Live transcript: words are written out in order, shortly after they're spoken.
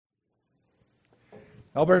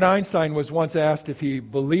Albert Einstein was once asked if he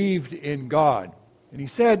believed in God. And he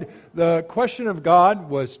said the question of God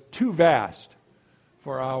was too vast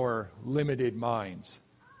for our limited minds.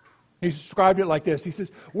 He described it like this. He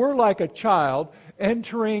says, we're like a child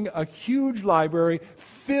entering a huge library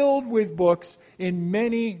filled with books in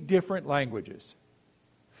many different languages.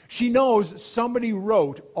 She knows somebody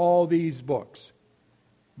wrote all these books,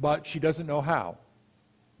 but she doesn't know how.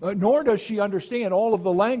 Nor does she understand all of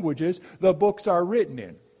the languages the books are written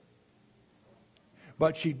in.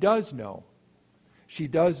 But she does know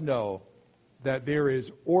that there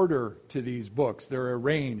is order to these books. They're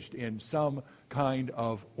arranged in some kind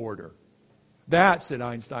of order. That, said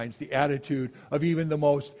Einstein, is the attitude of even the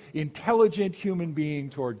most intelligent human being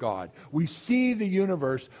toward God. We see the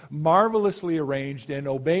universe marvelously arranged and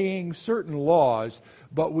obeying certain laws,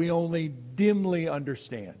 but we only dimly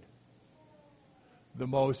understand. The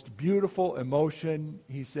most beautiful emotion,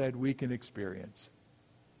 he said, we can experience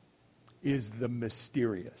is the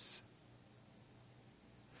mysterious.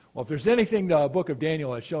 Well, if there's anything the book of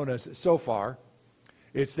Daniel has shown us so far,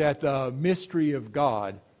 it's that the mystery of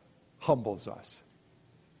God humbles us.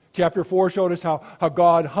 Chapter 4 showed us how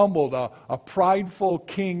God humbled a prideful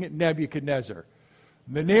king Nebuchadnezzar.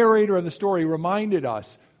 The narrator of the story reminded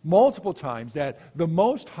us multiple times that the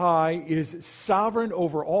Most High is sovereign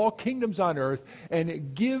over all kingdoms on earth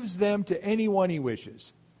and gives them to anyone he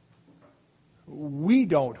wishes. We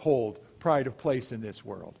don't hold pride of place in this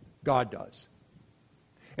world. God does.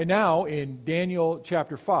 And now in Daniel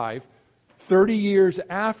chapter 5, 30 years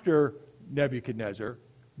after Nebuchadnezzar,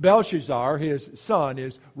 Belshazzar, his son,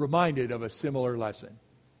 is reminded of a similar lesson.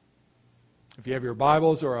 If you have your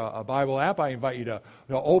Bibles or a Bible app, I invite you to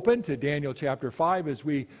open to Daniel chapter 5 as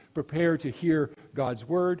we prepare to hear God's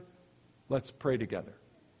Word. Let's pray together.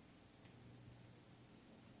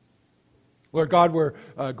 Lord God, we're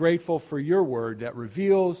grateful for your Word that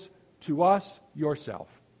reveals to us yourself.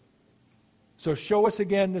 So show us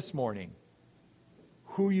again this morning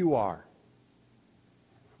who you are.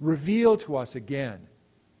 Reveal to us again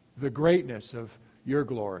the greatness of your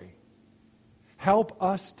glory. Help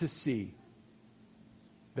us to see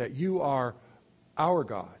that you are our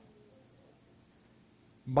God,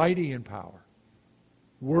 mighty in power,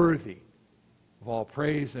 worthy of all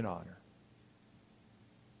praise and honor.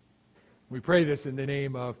 We pray this in the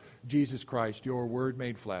name of Jesus Christ, your Word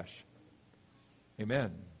made flesh.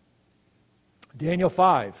 Amen. Daniel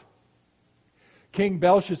 5. King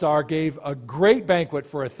Belshazzar gave a great banquet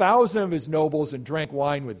for 1,000 of his nobles and drank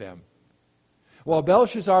wine with them. While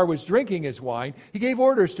Belshazzar was drinking his wine, he gave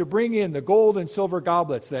orders to bring in the gold and silver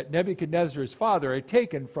goblets that Nebuchadnezzar his father had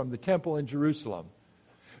taken from the temple in Jerusalem,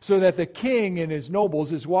 so that the king and his nobles,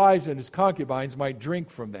 his wives and his concubines might drink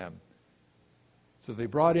from them. So they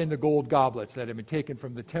brought in the gold goblets that had been taken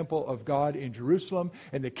from the temple of God in Jerusalem,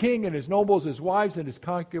 and the king and his nobles, his wives and his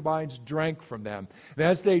concubines drank from them. And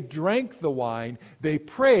as they drank the wine, they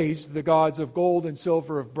praised the gods of gold and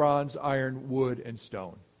silver, of bronze, iron, wood, and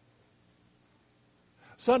stone.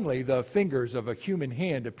 Suddenly, the fingers of a human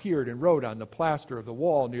hand appeared and wrote on the plaster of the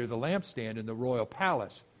wall near the lampstand in the royal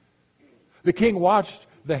palace. The king watched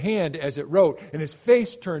the hand as it wrote, and his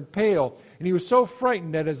face turned pale, and he was so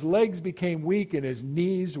frightened that his legs became weak and his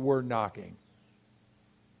knees were knocking.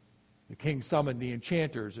 The king summoned the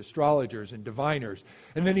enchanters, astrologers, and diviners,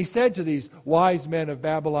 and then he said to these wise men of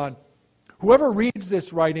Babylon, "Whoever reads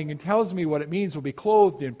this writing and tells me what it means will be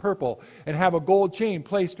clothed in purple and have a gold chain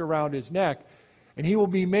placed around his neck, and he will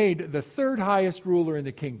be made the third highest ruler in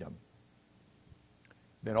the kingdom."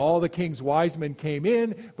 Then all the king's wise men came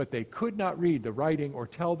in, but they could not read the writing or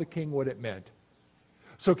tell the king what it meant.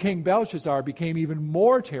 So King Belshazzar became even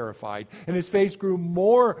more terrified, and his face grew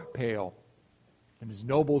more pale, and his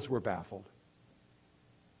nobles were baffled.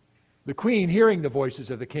 The queen, hearing the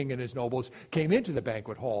voices of the king and his nobles, came into the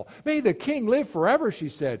banquet hall. "May the king live forever," she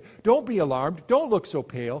said. "Don't be alarmed. Don't look so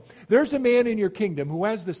pale. There's a man in your kingdom who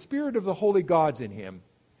has the spirit of the holy gods in him.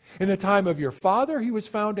 In the time of your father, he was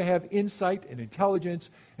found to have insight and intelligence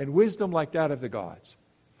and wisdom like that of the gods.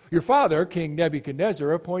 Your father, King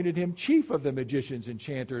Nebuchadnezzar, appointed him chief of the magicians,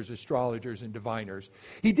 enchanters, astrologers, and diviners.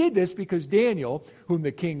 He did this because Daniel, whom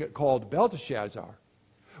the king called Belteshazzar,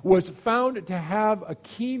 was found to have a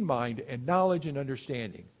keen mind and knowledge and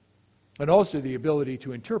understanding, and also the ability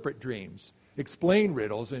to interpret dreams, explain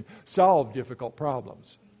riddles, and solve difficult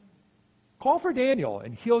problems. Call for Daniel,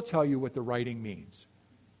 and he'll tell you what the writing means."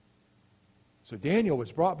 So Daniel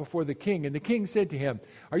was brought before the king, and the king said to him,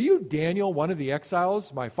 "Are you Daniel, one of the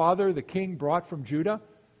exiles my father the king brought from Judah?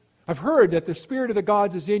 I've heard that the spirit of the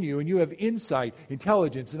gods is in you, and you have insight,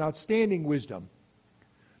 intelligence, and outstanding wisdom.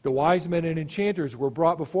 The wise men and enchanters were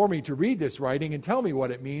brought before me to read this writing and tell me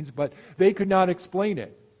what it means, but they could not explain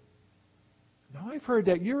it. Now I've heard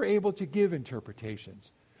that you're able to give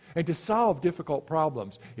interpretations and to solve difficult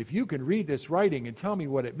problems. If you can read this writing and tell me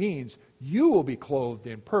what it means, you will be clothed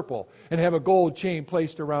in purple and have a gold chain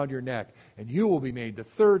placed around your neck, and you will be made the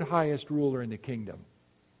third highest ruler in the kingdom.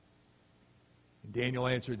 And Daniel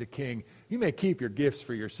answered the king, "You may keep your gifts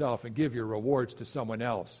for yourself and give your rewards to someone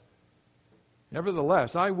else.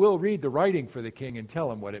 Nevertheless, I will read the writing for the king and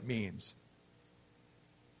tell him what it means.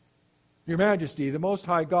 Your Majesty, the Most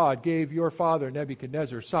High God gave your father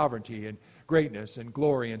Nebuchadnezzar sovereignty and greatness and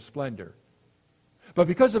glory and splendor. But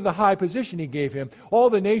because of the high position he gave him, all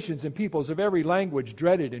the nations and peoples of every language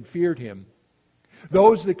dreaded and feared him.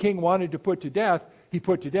 Those the king wanted to put to death, he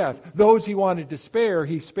put to death. Those he wanted to spare,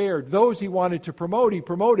 he spared. Those he wanted to promote, he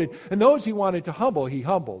promoted. And those he wanted to humble, he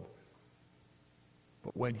humbled.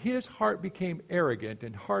 But when his heart became arrogant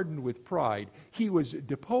and hardened with pride, he was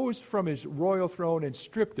deposed from his royal throne and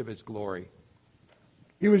stripped of his glory.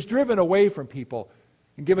 He was driven away from people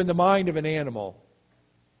and given the mind of an animal.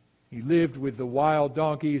 He lived with the wild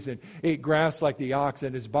donkeys and ate grass like the ox,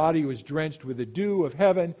 and his body was drenched with the dew of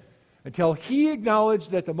heaven, until he acknowledged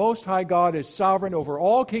that the Most High God is sovereign over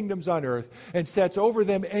all kingdoms on earth and sets over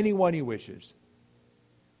them anyone he wishes.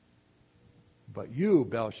 But you,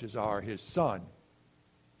 Belshazzar, his son,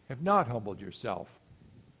 have not humbled yourself,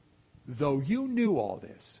 though you knew all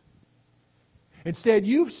this. Instead,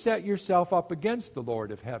 you've set yourself up against the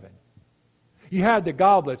Lord of heaven. You had the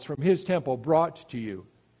goblets from his temple brought to you,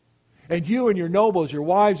 and you and your nobles, your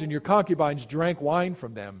wives and your concubines drank wine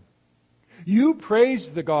from them. You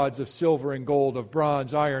praised the gods of silver and gold, of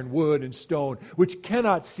bronze, iron, wood, and stone, which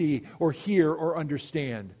cannot see or hear or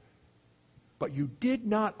understand. But you did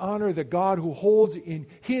not honor the God who holds in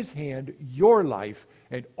his hand your life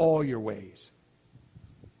and all your ways.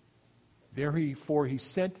 Therefore he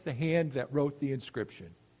sent the hand that wrote the inscription.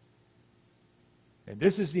 And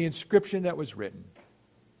this is the inscription that was written: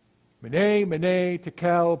 Mene, Mene,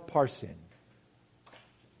 Tekel, Parsin.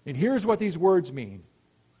 And here's what these words mean.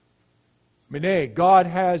 Mene, God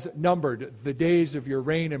has numbered the days of your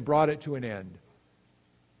reign and brought it to an end.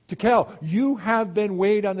 Tekel, you have been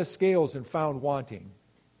weighed on the scales and found wanting.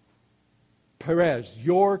 Perez,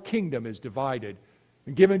 your kingdom is divided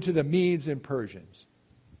and given to the Medes and Persians.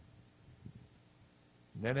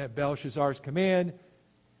 And then at Belshazzar's command,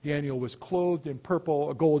 Daniel was clothed in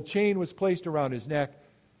purple, a gold chain was placed around his neck,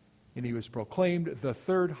 and he was proclaimed the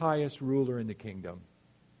third highest ruler in the kingdom.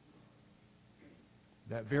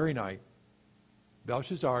 That very night,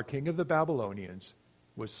 Belshazzar, king of the Babylonians,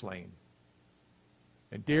 was slain.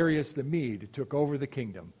 And Darius the Mede took over the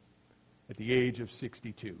kingdom at the age of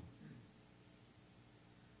 62.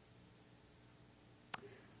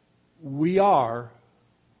 We are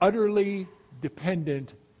utterly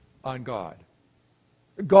dependent on God.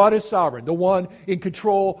 God is sovereign, the one in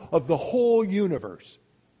control of the whole universe.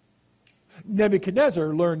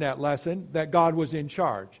 Nebuchadnezzar learned that lesson, that God was in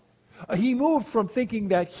charge. He moved from thinking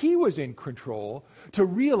that he was in control to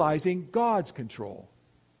realizing God's control.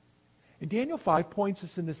 And Daniel 5 points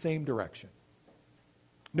us in the same direction.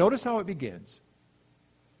 Notice how it begins.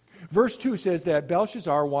 Verse 2 says that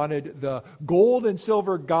Belshazzar wanted the gold and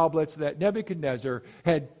silver goblets that Nebuchadnezzar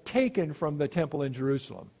had taken from the temple in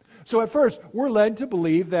Jerusalem. So at first, we're led to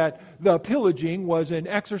believe that the pillaging was an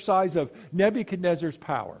exercise of Nebuchadnezzar's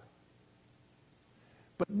power.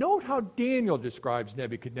 But note how Daniel describes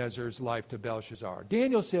Nebuchadnezzar's life to Belshazzar.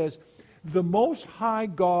 Daniel says, the Most High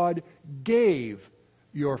God gave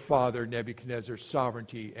your father Nebuchadnezzar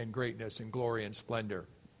sovereignty and greatness and glory and splendor.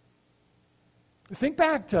 Think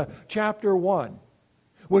back to chapter 1,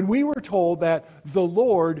 when we were told that the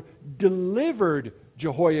Lord delivered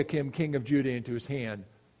Jehoiakim, king of Judah, into his hand,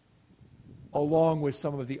 along with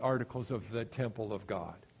some of the articles of the temple of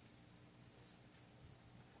God.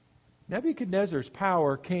 Nebuchadnezzar's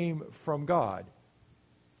power came from God.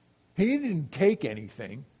 He didn't take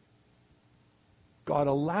anything. God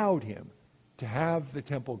allowed him to have the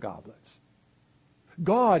temple goblets.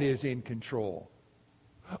 God is in control.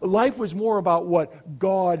 Life was more about what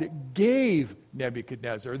God gave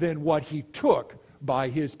Nebuchadnezzar than what he took by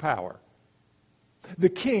his power. The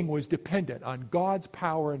king was dependent on God's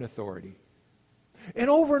power and authority. And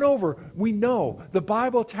over, we know the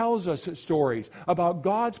Bible tells us stories about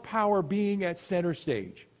God's power being at center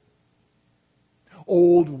stage.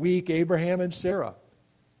 Old, weak Abraham and Sarah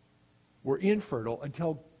were infertile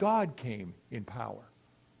until God came in power.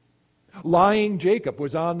 Lying Jacob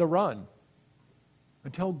was on the run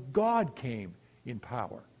until God came in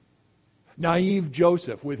power. Naive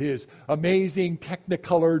Joseph, with his amazing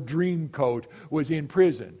Technicolor dream coat, was in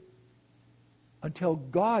prison until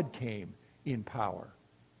God came in power.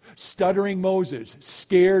 Stuttering Moses,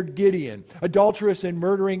 scared Gideon, adulterous and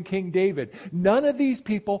murdering King David. None of these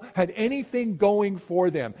people had anything going for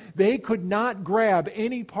them. They could not grab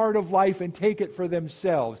any part of life and take it for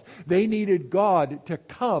themselves. They needed God to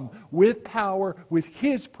come with power, with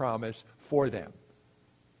His promise for them.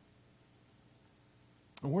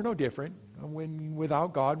 And we're no different.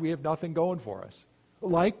 Without God, we have nothing going for us.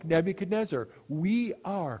 Like Nebuchadnezzar, we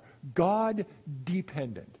are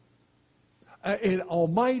God-dependent. An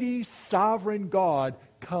almighty, sovereign God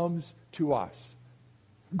comes to us.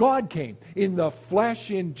 God came in the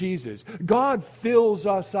flesh in Jesus. God fills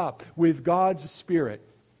us up with God's Spirit.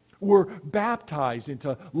 We're baptized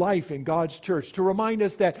into life in God's church to remind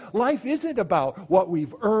us that life isn't about what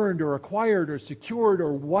we've earned or acquired or secured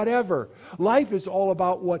or whatever. Life is all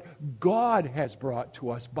about what God has brought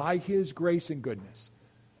to us by His grace and goodness.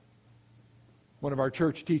 One of our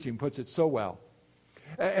church teaching puts it so well.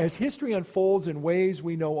 As history unfolds in ways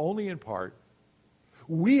we know only in part,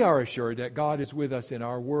 we are assured that God is with us in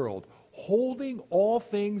our world, holding all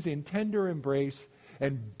things in tender embrace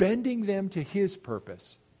and bending them to His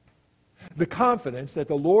purpose. The confidence that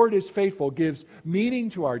the Lord is faithful gives meaning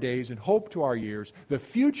to our days and hope to our years. The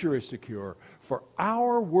future is secure, for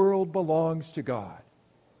our world belongs to God.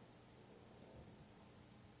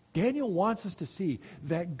 Daniel wants us to see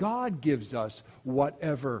that God gives us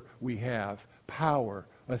whatever we have: power,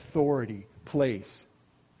 authority, place.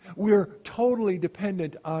 We're totally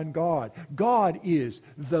dependent on God. God is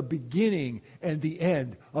the beginning and the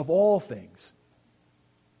end of all things.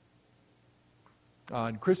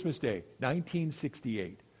 On Christmas Day,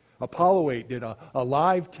 1968, Apollo 8 did a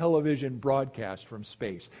live television broadcast from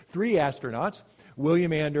space. 3 astronauts,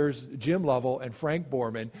 William Anders, Jim Lovell, and Frank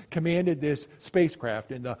Borman, commanded this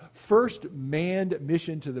spacecraft in the first manned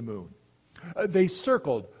mission to the moon. They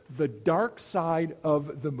circled the dark side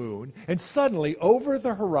of the moon, and suddenly over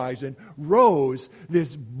the horizon rose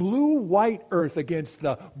this blue-white Earth against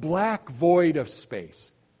the black void of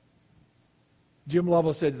space. Jim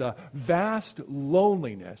Lovell said the vast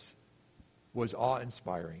loneliness was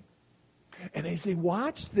awe-inspiring. And as they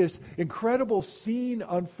watched this incredible scene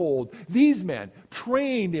unfold, these men,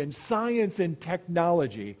 trained in science and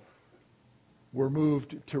technology, were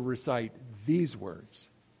moved to recite these words.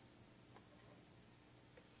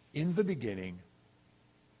 In the beginning,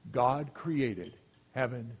 God created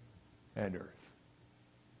heaven and earth.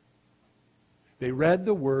 They read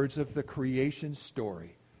the words of the creation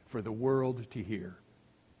story for the world to hear.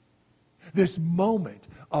 This moment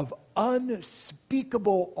of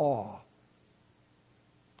unspeakable awe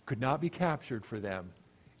could not be captured for them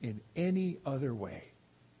in any other way.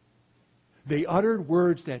 They uttered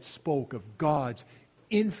words that spoke of God's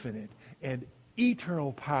infinite and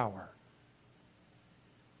eternal power.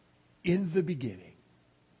 In the beginning,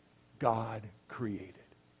 God created.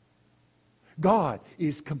 God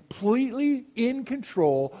is completely in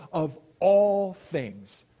control of all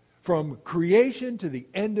things, from creation to the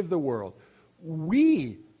end of the world.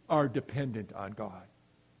 We are dependent on God.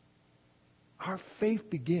 Our faith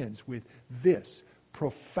begins with this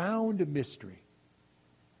profound mystery.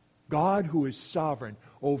 God, who is sovereign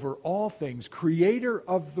over all things, creator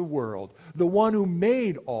of the world, the one who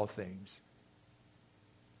made all things,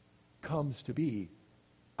 comes to be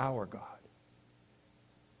our God.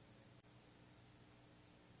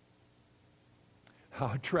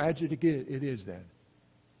 How tragic it is then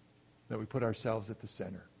that we put ourselves at the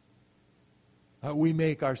center. We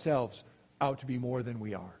make ourselves out to be more than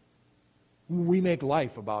we are. We make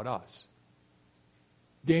life about us.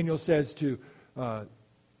 Daniel says to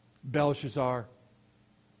Belshazzar,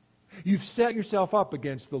 "You've set yourself up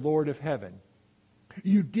against the Lord of heaven.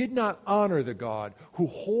 You did not honor the God who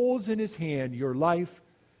holds in His hand your life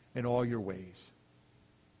and all your ways."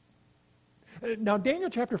 Now, Daniel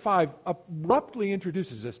chapter 5 abruptly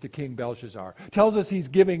introduces us to King Belshazzar. Tells us he's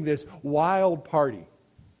giving this wild party.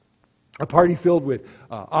 A party filled with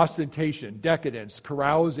ostentation, decadence,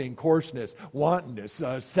 carousing, coarseness, wantonness,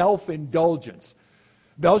 self-indulgence.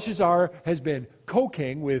 Belshazzar has been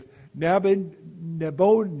co-king with Nabonidus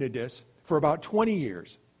for about 20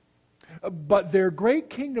 years. But their great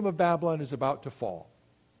kingdom of Babylon is about to fall.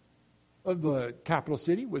 The capital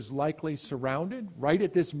city was likely surrounded right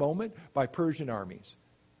at this moment by Persian armies.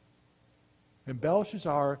 And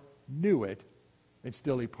Belshazzar knew it, and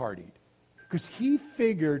still he partied. Because he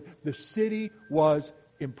figured the city was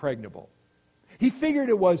impregnable. He figured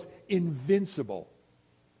it was invincible.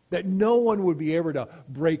 that no one would be able to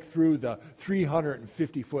break through the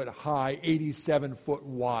 350-foot high, 87-foot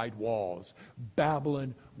wide walls.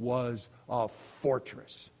 Babylon was a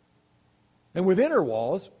fortress. And within her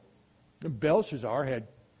walls, Belshazzar had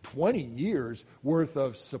 20 years worth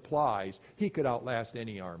of supplies. He could outlast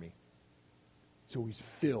any army. So he's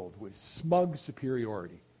filled with smug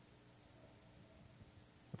superiority.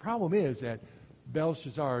 The problem is that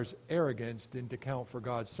Belshazzar's arrogance didn't account for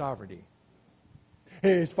God's sovereignty.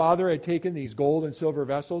 His father had taken these gold and silver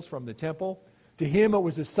vessels from the temple. To him, it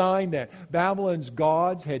was a sign that Babylon's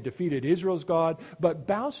gods had defeated Israel's God. But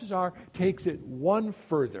Belshazzar takes it one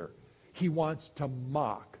further. He wants to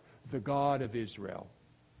mock the God of Israel.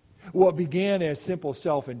 What began as simple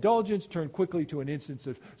self-indulgence turned quickly to an instance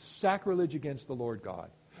of sacrilege against the Lord God.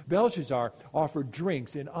 Belshazzar offered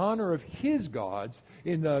drinks in honor of his gods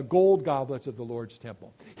in the gold goblets of the Lord's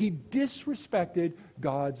temple. He disrespected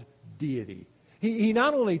God's deity. He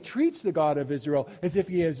not only treats the God of Israel as if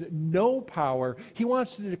he has no power, he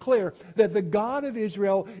wants to declare that the God of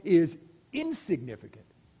Israel is insignificant,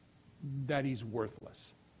 that he's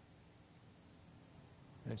worthless.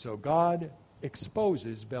 And so God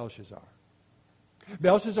exposes Belshazzar.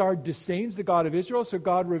 Belshazzar disdains the God of Israel, so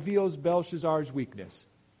God reveals Belshazzar's weakness.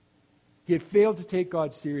 He had failed to take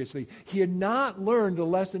God seriously. He had not learned the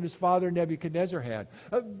lesson his father Nebuchadnezzar had.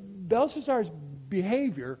 Belshazzar's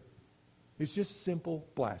behavior is just simple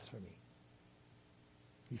blasphemy.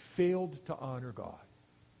 He failed to honor God.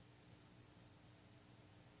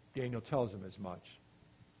 Daniel tells him as much.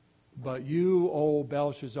 But you, O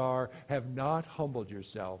Belshazzar, have not humbled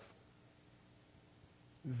yourself,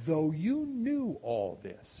 though you knew all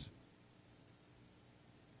this.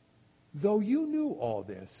 Though you knew all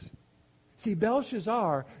this. See,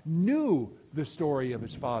 Belshazzar knew the story of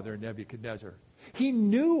his father Nebuchadnezzar. He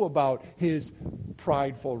knew about his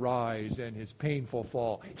prideful rise and his painful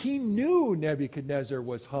fall. He knew Nebuchadnezzar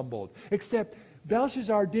was humbled, except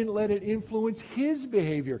Belshazzar didn't let it influence his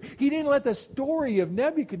behavior. He didn't let the story of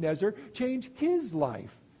Nebuchadnezzar change his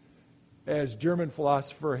life. As German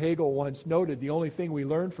philosopher Hegel once noted, the only thing we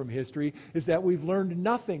learn from history is that we've learned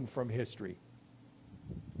nothing from history.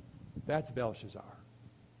 That's Belshazzar.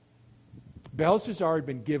 Belshazzar had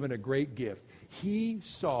been given a great gift. He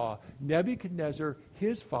saw Nebuchadnezzar,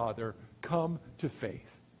 his father, come to faith.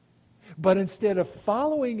 But instead of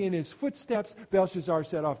following in his footsteps, Belshazzar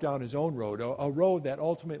set off down his own road, a road that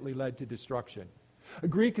ultimately led to destruction. A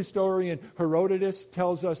Greek historian, Herodotus,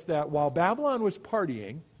 tells us that while Babylon was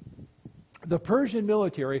partying, the Persian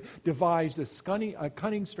military devised a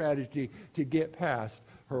cunning strategy to get past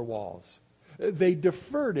her walls. They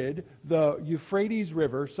diverted the Euphrates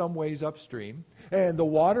River some ways upstream, and the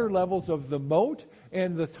water levels of the moat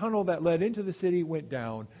and the tunnel that led into the city went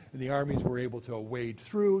down, and the armies were able to wade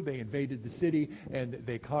through. They invaded the city, and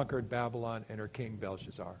they conquered Babylon and her king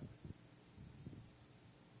Belshazzar.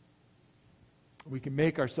 We can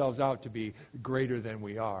make ourselves out to be greater than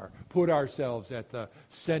we are, put ourselves at the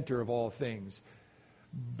center of all things.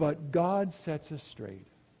 But God sets us straight.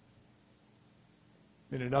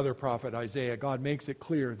 In another prophet, Isaiah, God makes it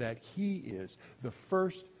clear that he is the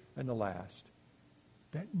first and the last,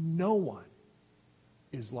 that no one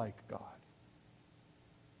is like God.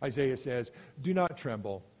 Isaiah says, "Do not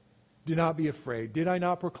tremble. Do not be afraid. Did I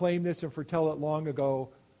not proclaim this and foretell it long ago?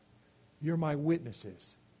 You're my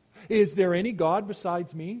witnesses. Is there any God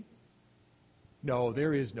besides me? No,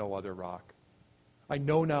 there is no other rock. I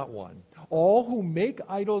know not one. All who make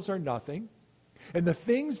idols are nothing, and the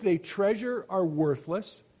things they treasure are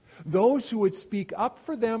worthless. Those who would speak up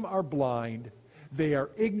for them are blind. They are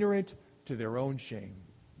ignorant to their own shame."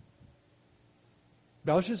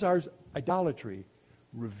 Belshazzar's idolatry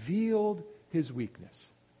revealed his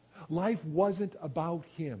weakness. Life wasn't about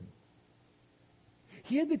him.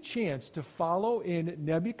 He had the chance to follow in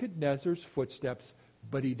Nebuchadnezzar's footsteps,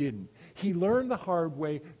 but he didn't. He learned the hard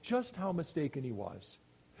way just how mistaken he was.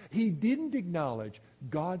 He didn't acknowledge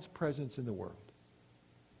God's presence in the world.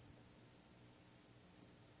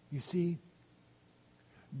 You see,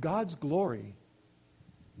 God's glory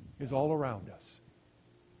is all around us.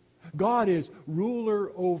 God is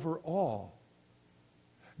ruler over all.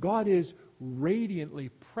 God is radiantly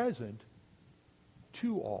present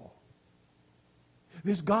to all.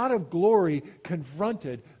 This God of glory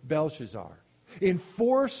confronted Belshazzar. In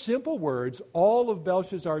 4 simple words, all of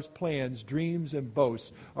Belshazzar's plans, dreams, and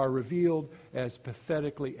boasts are revealed as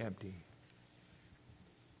pathetically empty.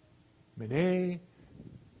 Mene,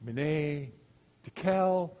 Mene,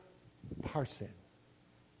 Tekel, Parsin.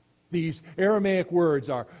 These Aramaic words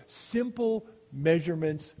are simple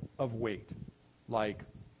measurements of weight, like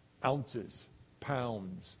ounces,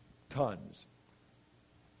 pounds, tons.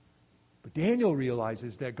 But Daniel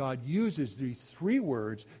realizes that God uses these three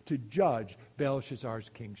words to judge Belshazzar's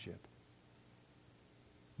kingship.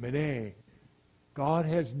 Mene, God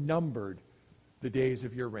has numbered the days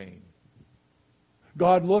of your reign.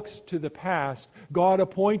 God looks to the past. God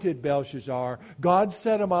appointed Belshazzar. God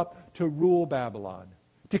set him up to rule Babylon.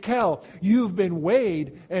 Tekel, you've been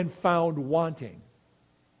weighed and found wanting.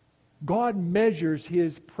 God measures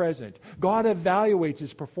his present. God evaluates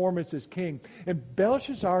his performance as king. And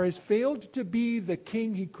Belshazzar has failed to be the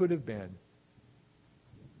king he could have been.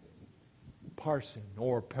 Parsin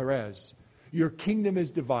or Perez, your kingdom is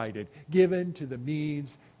divided, given to the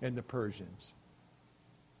Medes and the Persians.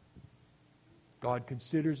 God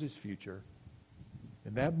considers his future.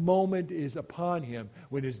 And that moment is upon him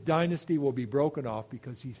when his dynasty will be broken off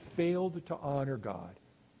because he's failed to honor God.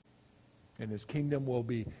 And his kingdom will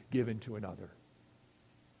be given to another.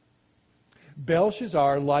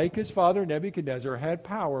 Belshazzar, like his father Nebuchadnezzar, had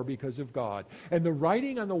power because of God. And the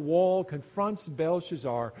writing on the wall confronts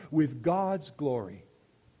Belshazzar with God's glory.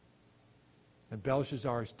 And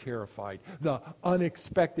Belshazzar is terrified. The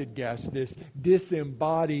unexpected guest, this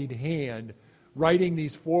disembodied hand, writing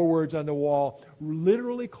these four words on the wall,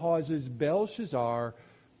 literally causes Belshazzar,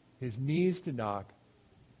 his knees to knock,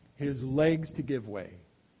 his legs to give way.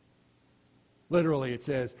 Literally, it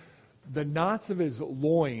says, the knots of his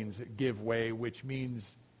loins give way, which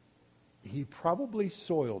means he probably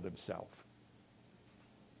soiled himself.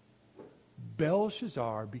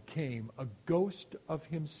 Belshazzar became a ghost of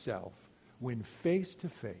himself when face to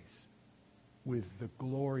face with the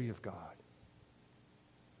glory of God.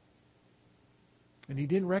 And he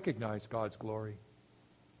didn't recognize God's glory.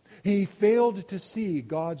 He failed to see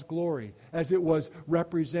God's glory as it was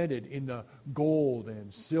represented in the gold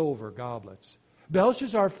and silver goblets.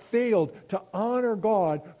 Belshazzar failed to honor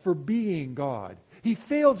God for being God. He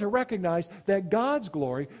failed to recognize that God's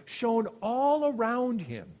glory shone all around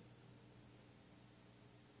him.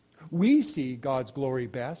 We see God's glory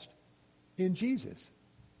best in Jesus.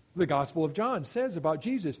 The Gospel of John says about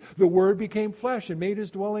Jesus, the Word became flesh and made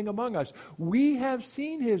his dwelling among us. We have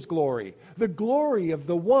seen his glory, the glory of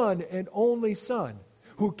the one and only Son,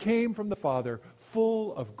 who came from the Father,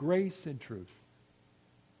 full of grace and truth.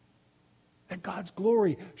 And God's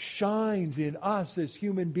glory shines in us as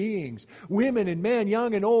human beings. Women and men,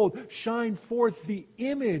 young and old, shine forth the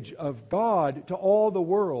image of God to all the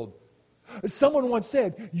world. Someone once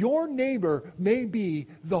said, your neighbor may be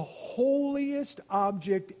the holiest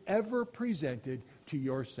object ever presented to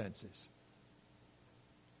your senses.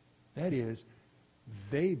 That is,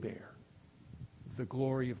 they bear the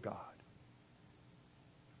glory of God.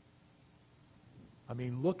 I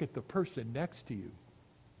mean, look at the person next to you.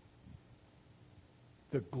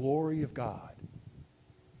 The glory of God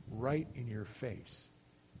right in your face.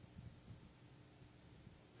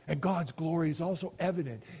 And God's glory is also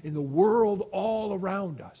evident in the world all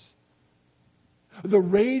around us. The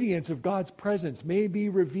radiance of God's presence may be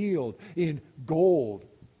revealed in gold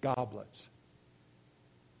goblets,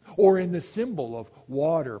 or in the symbol of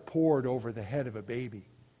water poured over the head of a baby,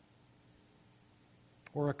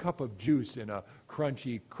 or a cup of juice in a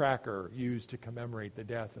crunchy cracker used to commemorate the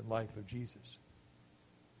death and life of Jesus.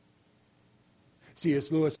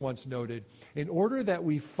 C.S. Lewis once noted, in order that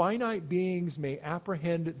we finite beings may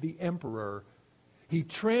apprehend the emperor, he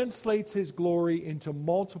translates his glory into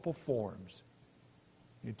multiple forms,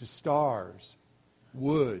 into stars,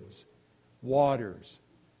 woods, waters,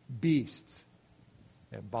 beasts,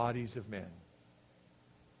 and bodies of men.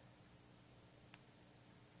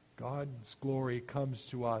 God's glory comes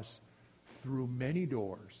to us through many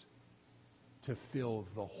doors to fill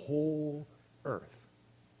the whole earth.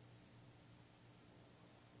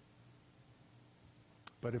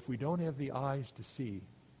 But if we don't have the eyes to see,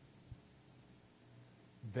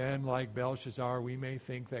 then like Belshazzar, we may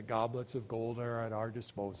think that goblets of gold are at our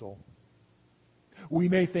disposal. We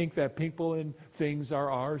may think that people and things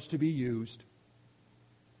are ours to be used.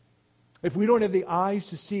 If we don't have the eyes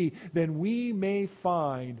to see, then we may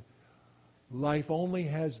find life only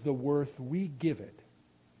has the worth we give it.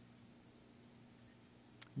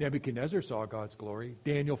 Nebuchadnezzar saw God's glory.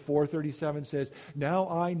 Daniel 4:37 says, now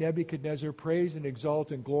I, Nebuchadnezzar, praise and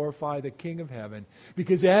exalt and glorify the King of heaven,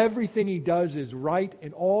 because everything he does is right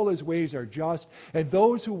and all his ways are just, and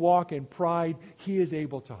those who walk in pride he is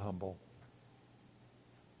able to humble.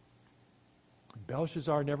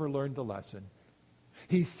 Belshazzar never learned the lesson.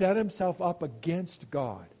 He set himself up against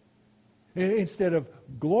God. Instead of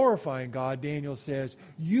glorifying God, Daniel says,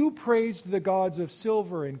 you praised the gods of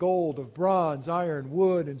silver and gold, of bronze, iron,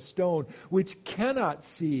 wood, and stone, which cannot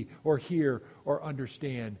see or hear or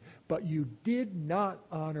understand, but you did not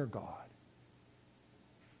honor God.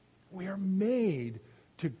 We are made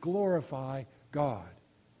to glorify God.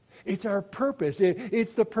 It's our purpose.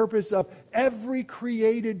 It's the purpose of every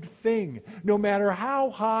created thing, no matter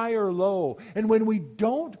how high or low. And when we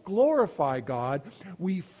don't glorify God,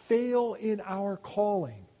 we fail in our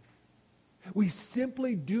calling. We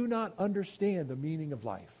simply do not understand the meaning of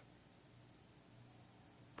life.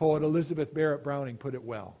 Poet Elizabeth Barrett Browning put it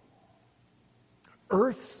well.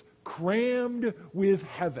 Earth's crammed with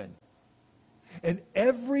heaven, and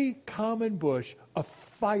every common bush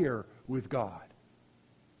afire with God.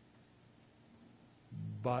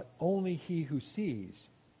 But only he who sees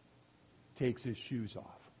takes his shoes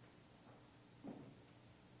off.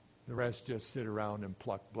 The rest just sit around and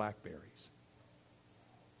pluck blackberries.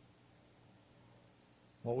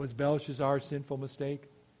 What was Belshazzar's sinful mistake?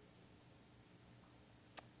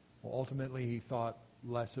 Well, ultimately, he thought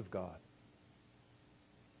less of God.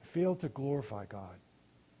 Failed to glorify God.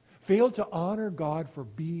 Failed to honor God for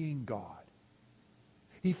being God.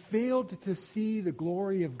 He failed to see the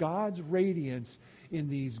glory of God's radiance in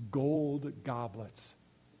these gold goblets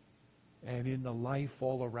and in the life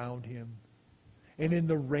all around him and in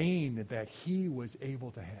the reign that he was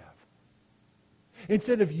able to have.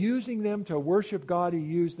 Instead of using them to worship God, he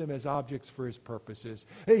used them as objects for his purposes.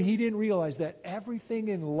 He didn't realize that everything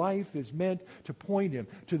in life is meant to point him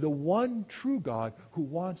to the one true God who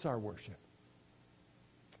wants our worship.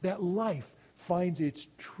 That life finds its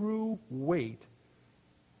true weight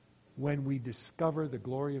when we discover the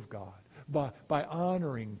glory of God, by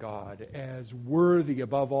honoring God as worthy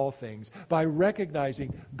above all things, by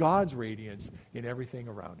recognizing God's radiance in everything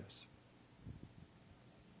around us.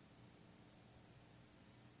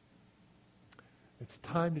 It's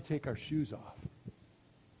time to take our shoes off.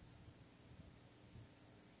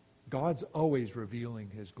 God's always revealing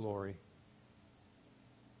his glory.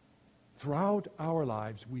 Throughout our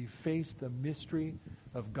lives, we face the mystery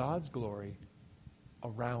of God's glory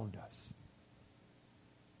around us.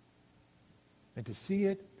 And to see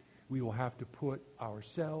it, we will have to put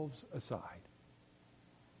ourselves aside.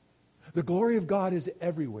 The glory of God is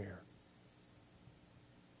everywhere.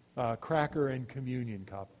 A cracker and communion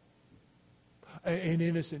cup. An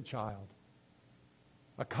innocent child.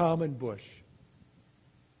 A common bush.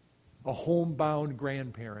 A homebound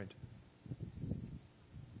grandparent.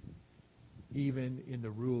 Even in the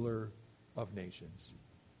ruler of nations.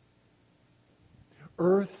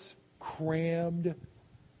 Earth's crammed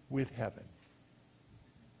with heaven.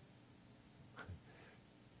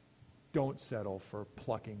 Don't settle for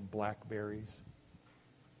plucking blackberries.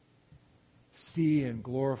 See and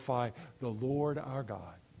glorify the Lord our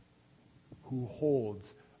God, who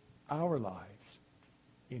holds our lives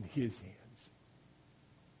in his hands.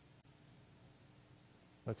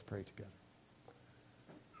 Let's pray together.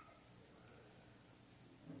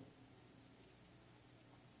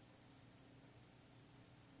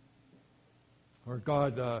 Lord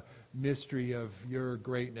God, the mystery of your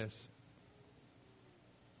greatness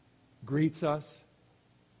greets us,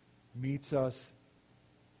 meets us,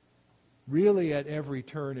 really at every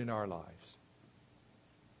turn in our lives.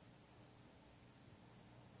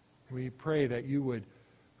 We pray that you would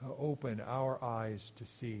open our eyes to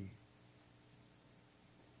see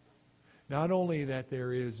not only that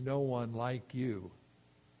there is no one like you,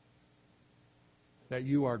 that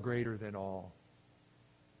you are greater than all,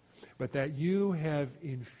 but that you have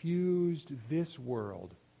infused this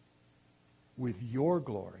world with your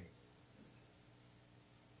glory.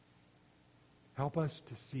 Help us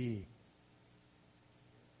to see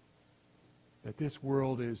that this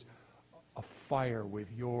world is afire with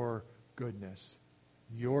your goodness,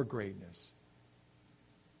 your greatness,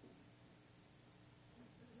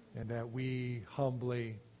 and that we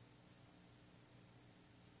humbly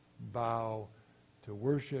bow to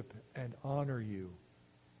worship and honor you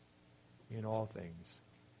in all things.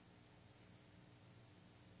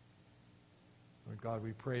 Lord God,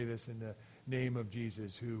 we pray this in the name of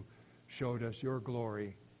Jesus, who showed us your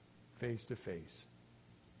glory face to face.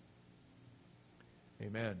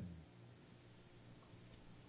 Amen.